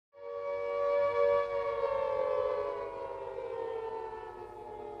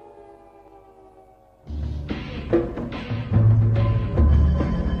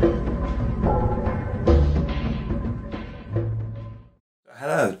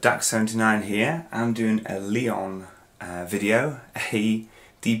Dax79 here. I'm doing a Leon video, a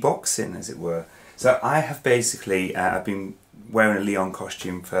deboxing as it were. So I have basically, I've been wearing a Leon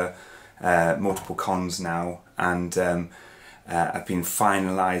costume for multiple cons now, and I've been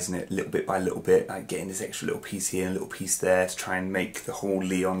finalising it little bit by little bit, like getting this extra little piece here and a little piece there to try and make the whole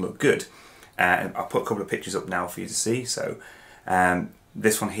Leon look good. I'll put a couple of pictures up now for you to see. So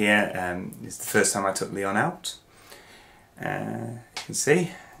this one here is the first time I took Leon out. You can see.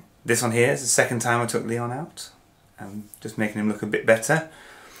 This one here is the second time I took Leon out. Just making him look a bit better.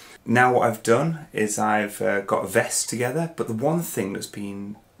 Now what I've done is I've got a vest together, but the one thing that's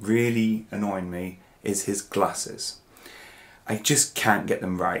been really annoying me is his glasses. I just can't get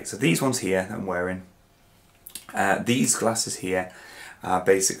them right. So these ones here that I'm wearing, these glasses here are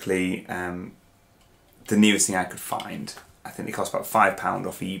basically the nearest thing I could find. I think they cost about £5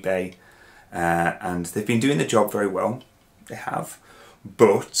 off eBay, and they've been doing the job very well. They have,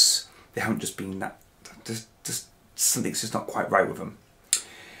 but they haven't just been that. Just something's just not quite right with them.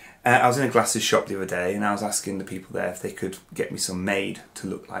 I was in a glasses shop the other day, and I was asking the people there if they could get me some made to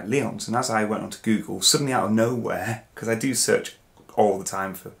look like Leon's. And as I went onto Google, suddenly out of nowhere, because I do search all the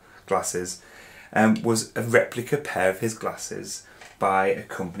time for glasses, was a replica pair of his glasses by a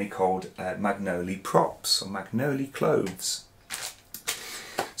company called Magnolia Props, or Magnolia Clothes.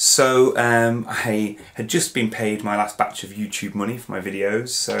 So I had just been paid my last batch of YouTube money for my videos,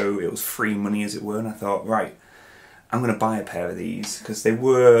 so it was free money as it were, and I thought, right, I'm going to buy a pair of these, because they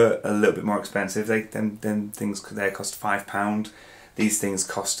were a little bit more expensive. Them things there cost £5. These things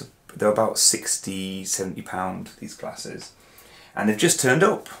cost, they're about £60, £70, these glasses. And they've just turned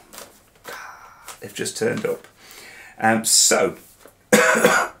up. They've just turned up. So,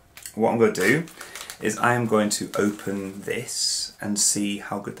 what I'm going to do is I am going to open this and see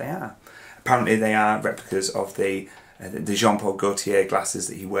how good they are. Apparently they are replicas of the Jean-Paul Gaultier glasses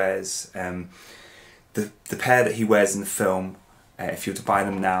that he wears. The pair that he wears in the film, if you were to buy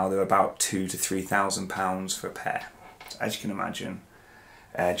them now, they're about £2,000 to £3,000 for a pair. So as you can imagine,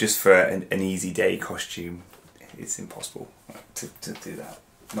 just for an easy day costume, it's impossible to do that.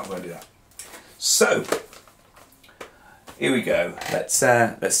 Not going to do that. So here we go. Let's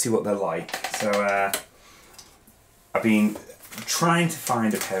see what they're like. So I've been trying to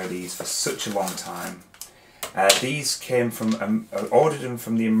find a pair of these for such a long time. These came from I ordered them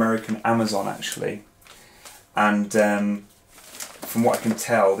from the American Amazon actually. And from what I can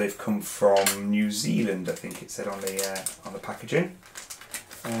tell, they've come from New Zealand. I think it said on the packaging.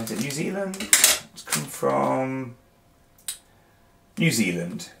 Is it New Zealand? It's come from New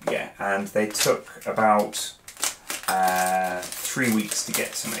Zealand, yeah. And they took about 3 weeks to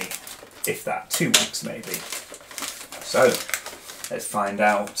get to me, if that, 2 weeks maybe. So let's find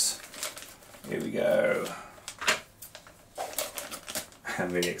out. Here we go. I'm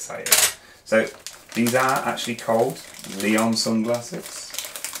really excited. So. These are actually called Leon sunglasses.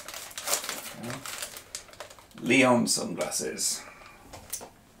 Leon sunglasses.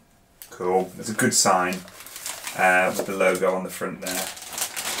 Cool. That's a good sign with the logo on the front there.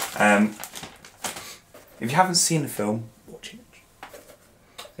 If you haven't seen the film, watch it.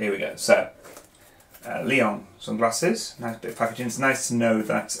 Here we go. So, Leon sunglasses. Nice bit of packaging. It's nice to know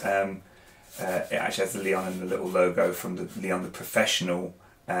that it actually has the Leon and the little logo from the Leon the Professional.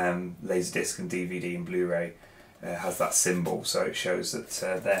 Laserdisc and DVD and Blu-ray has that symbol, so it shows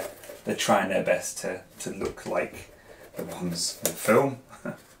that they're trying their best to look like the ones in the film.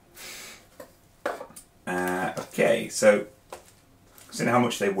 Okay, so considering how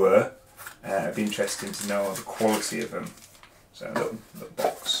much they were, it'd be interesting to know the quality of them. So a little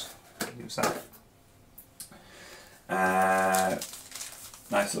box, use that.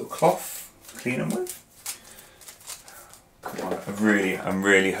 Nice little cloth to clean them with. Come on, I'm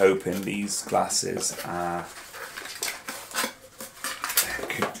really hoping these glasses are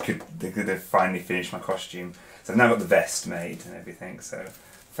they're going to finally finish my costume. So I've now got the vest made and everything. So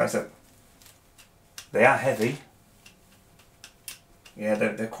first up, they are heavy. Yeah,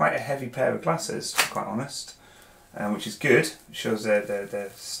 they're quite a heavy pair of glasses, to be quite honest, which is good. It shows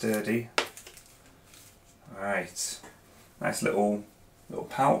they're sturdy. All right, nice little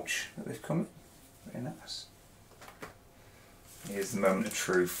pouch that they've come in. Very nice. Here's the moment of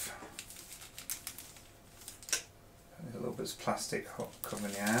truth. There's a little bit of plastic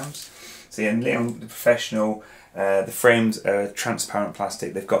covering the arms. So yeah, in Leon the Professional, the frames are transparent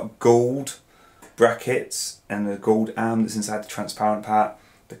plastic. They've got gold brackets and a gold arm that's inside the transparent part.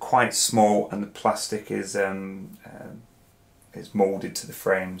 They're quite small, and the plastic is moulded to the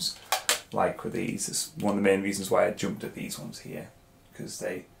frames, like with these. It's one of the main reasons why I jumped at these ones here, because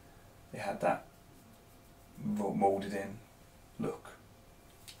they had that moulded in look.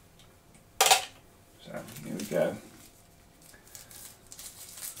 go.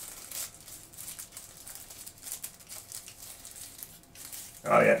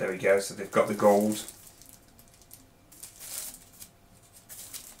 Oh yeah, there we go. So they've got the gold.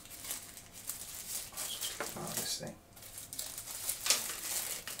 Oh, this thing.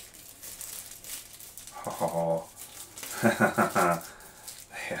 Oh,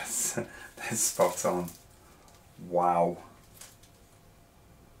 yes, they're spot on. Wow.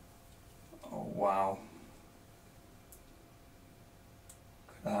 Oh wow.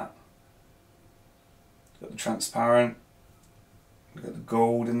 Look at that. Got the transparent. Look at the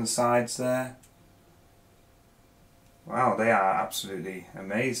gold in the sides there. Wow, they are absolutely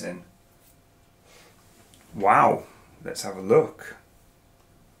amazing. Wow, let's have a look.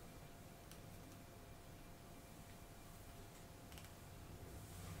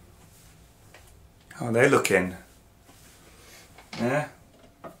 How are they looking? Yeah.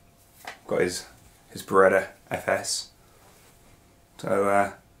 Got his Beretta FS.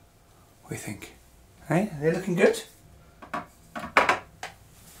 So, what do you think? Hey, are they looking good?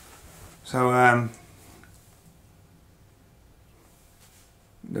 So,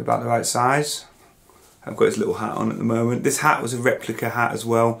 they're about the right size. I've got his little hat on at the moment. This hat was a replica hat as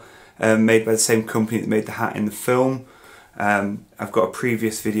well, made by the same company that made the hat in the film. I've got a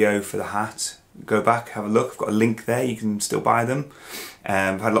previous video for the hat. Go back, have a look. I've got a link there. You can still buy them.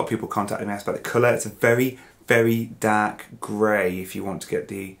 I've had a lot of people contacting me, asked about the colour. It's a very, very dark grey if you want to get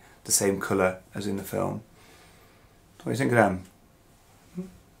the same colour as in the film. What do you think of them?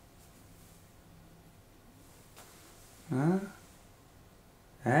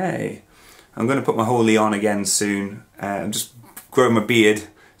 Hey, I'm going to put my Holy on again soon. I'm just growing my beard,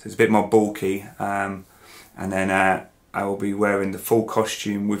 so it's a bit more bulky. And then I will be wearing the full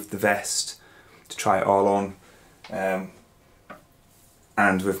costume with the vest to try it all on. And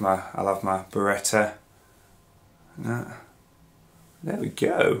with I'll have my Beretta. There we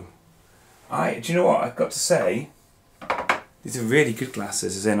go. Do you know what I've got to say? These are really good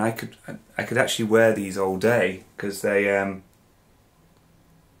glasses. As in, I could actually wear these all day because they're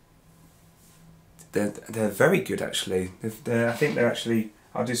very good actually. I think they're actually.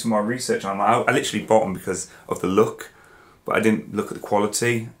 I'll do some more research on them. I literally bought them because of the look, but I didn't look at the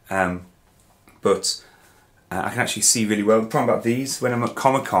quality. But I can actually see really well. The problem about these, when I'm at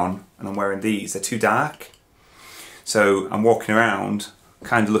Comic-Con and I'm wearing these, they're too dark. So I'm walking around,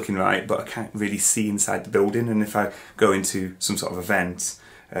 kind of looking right, but I can't really see inside the building. And if I go into some sort of event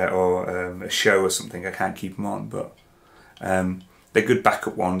or a show or something, I can't keep them on. But they're good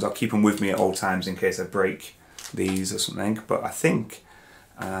backup ones. I'll keep them with me at all times in case I break these or something. But I think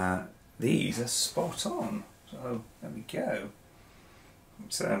these are spot on. So there we go.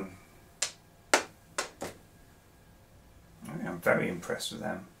 It's, I'm very impressed with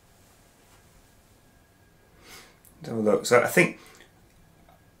them. Let's have a look. So I think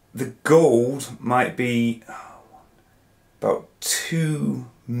the gold might be about 2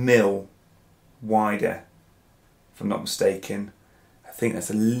 mil wider, if I'm not mistaken. I think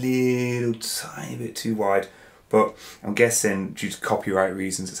that's a little tiny bit too wide, but I'm guessing due to copyright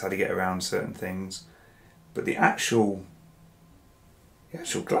reasons it's how to get around certain things. But the actual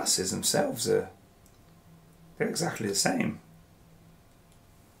glasses themselves they're exactly the same.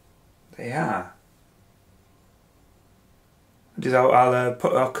 They are. I'll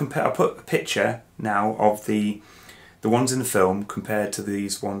put a picture now of the ones in the film compared to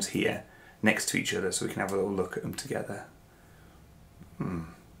these ones here next to each other, so we can have a little look at them together.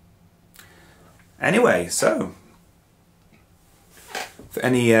 Anyway, so for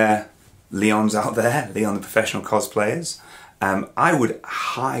any Leons out there, Leon the professional cosplayers, I would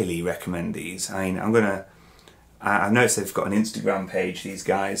highly recommend these. I mean, I've noticed they've got an Instagram page, these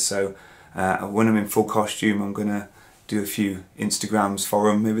guys, so when I'm in full costume I'm gonna do a few Instagrams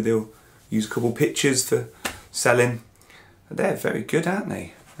for them. Maybe they'll use a couple pictures for selling. But they're very good, aren't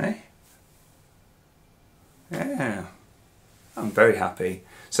they? Eh? Yeah, I'm very happy.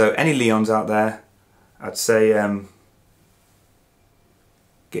 So any Leons out there, I'd say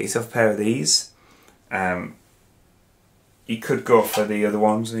get yourself a pair of these. You could go for the other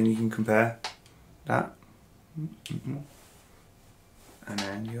ones and you can compare that. And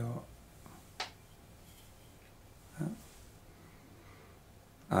then your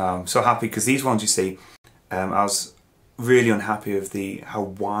I'm so happy because these ones, you see, I was really unhappy with how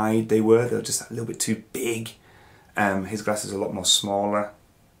wide they were. They were just a little bit too big. His glasses are a lot more smaller.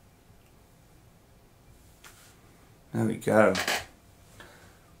 There we go.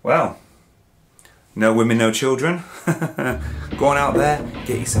 Well, no women, no children. Go on out there,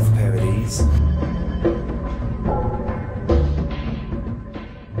 get yourself a pair of these.